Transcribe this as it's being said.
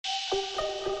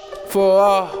For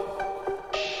all,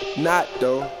 not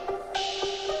though.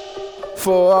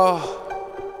 For all,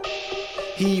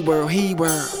 he were.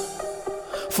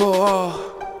 For all,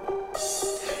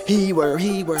 he were.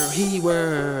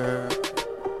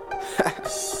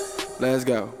 Let's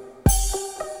go.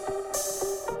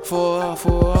 For all.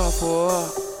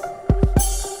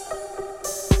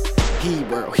 He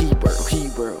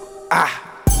were. Ah.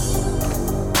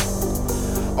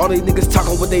 All these niggas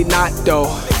talking what they not though.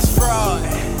 Niggas fraud.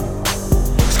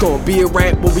 It's gonna be a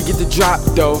rap when we get the drop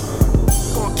though.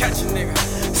 Gonna catch a nigga.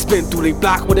 Spin through they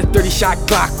block with a 30-shot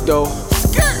Glock though.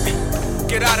 Skirt.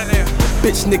 Get out of there.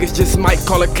 Bitch niggas just might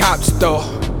call the cops though.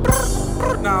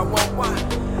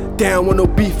 911. Down with no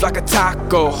beef like a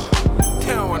taco.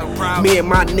 Down with no problem. Me and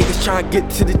my niggas tryna get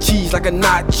to the cheese like a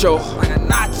nacho. Like a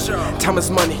nacho. Time is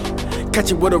money.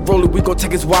 Catch it with a roller, we gon'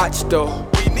 take his watch though.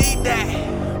 We need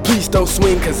that. Please don't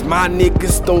swing, cause my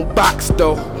niggas don't box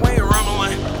though. We ain't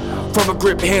rumbling. From a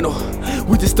grip handle,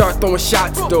 we just start throwing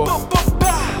shots though.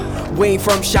 We ain't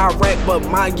from Chirac, but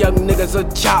my young niggas a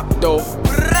chop though.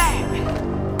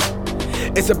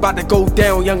 It's about to go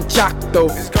down, young jock though.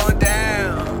 It's going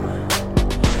down.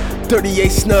 38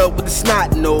 snub with the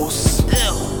snot nose.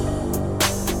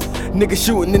 Niggas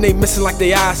shooting and they missing like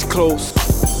they eyes closed.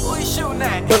 Who you shooting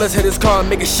at? Bullets hit his car and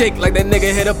make it shake like that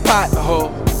nigga hit a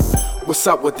pothole. What's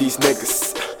up with these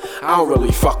niggas? I don't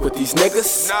really fuck with these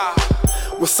niggas. Nah.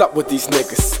 What's up with these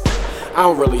niggas? I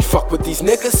don't really fuck with these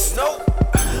niggas. Nope.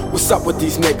 What's up with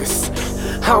these niggas?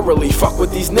 I don't really fuck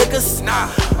with these niggas. Nah.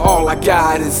 All I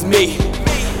got is me.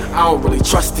 I don't really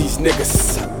trust these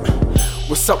niggas.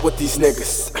 What's up with these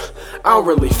niggas? I don't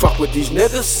really fuck with these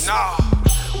niggas. Nah.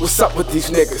 What's up with these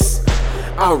niggas?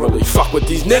 I don't really fuck with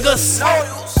these niggas.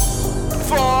 Loyals.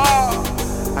 For all.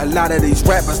 A lot of these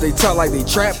rappers, they talk like they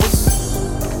trappers.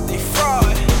 They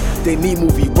fraud. They need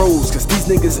movie roles, cause these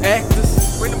niggas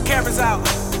actors. Bring them cameras out.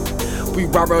 We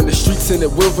ride around the streets in the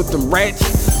wheels with them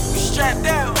ratchets. We strapped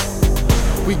down.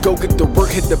 We go get the work,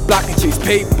 hit the block and chase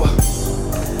paper.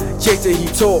 JJ, he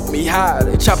taught me how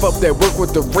to chop up that work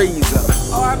with the razor.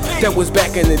 R.I.P. That was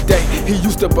back in the day. He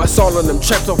used to bust all of them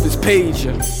traps off his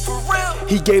pager. For real.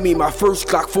 He gave me my first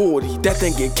Glock 40. That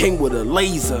thing it came with a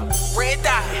laser. Red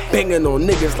dot. Banging on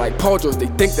niggas like Paul George. They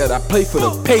think that I play for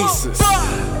the Pacers.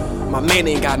 My man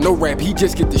ain't got no rap. He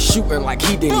just get to shooting like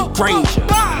he Danny Granger.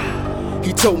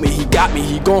 He told me he got me.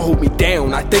 He gon' hold me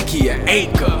down. I think he an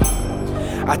anchor.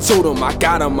 I told him I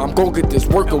got him. I'm gon' get this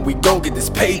work and we gon' get this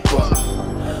paper.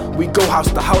 We go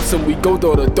house to house and we go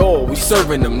door to door. We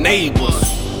serving them neighbors.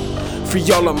 Free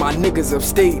all of my niggas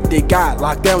upstate. They got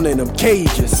locked down in them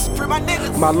cages. Free my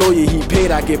niggas. My lawyer, he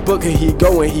paid. I get booked and he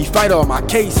go and he fight all my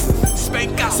cases.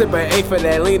 Spank out. Sippin' A for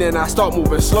that lean and I start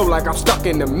moving slow like I'm stuck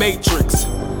in the Matrix.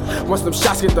 Once them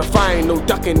shots get to firing, no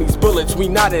ducking these bullets. We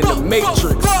not in the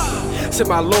Matrix. Send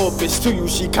my little bitch to you.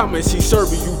 She coming, she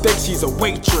serving. You think she's a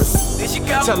waitress? There she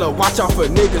go. Tell her watch out for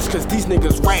niggas, cause these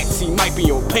niggas rats. He might be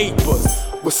on papers.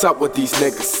 What's up with these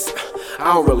niggas?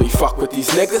 I don't really fuck with these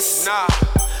niggas. Nah.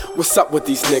 What's up with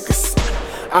these niggas?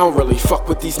 I don't really fuck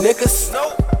with these niggas.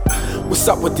 Nope. What's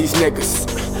up with these niggas?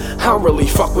 I don't really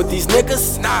fuck with these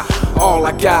niggas. Nah. All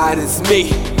I got is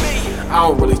me. I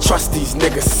don't really trust these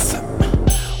niggas.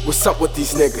 What's up with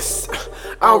these niggas?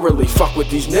 I don't really fuck with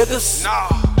these niggas. Nah.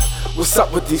 What's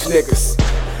up with these niggas?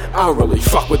 I don't really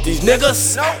fuck with these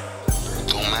niggas. Nope.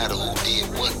 Don't matter who did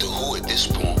what to who at this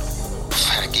point.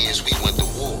 Fact is, we went to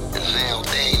war, and now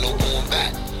there ain't no going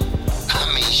back.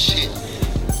 I mean, shit,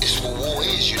 it's what war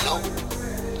is, you know.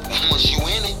 Once you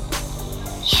in it,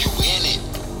 you in it.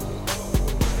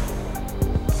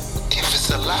 If it's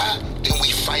a lie, then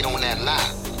we fight on that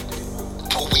lie.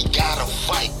 But we gotta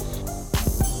fight.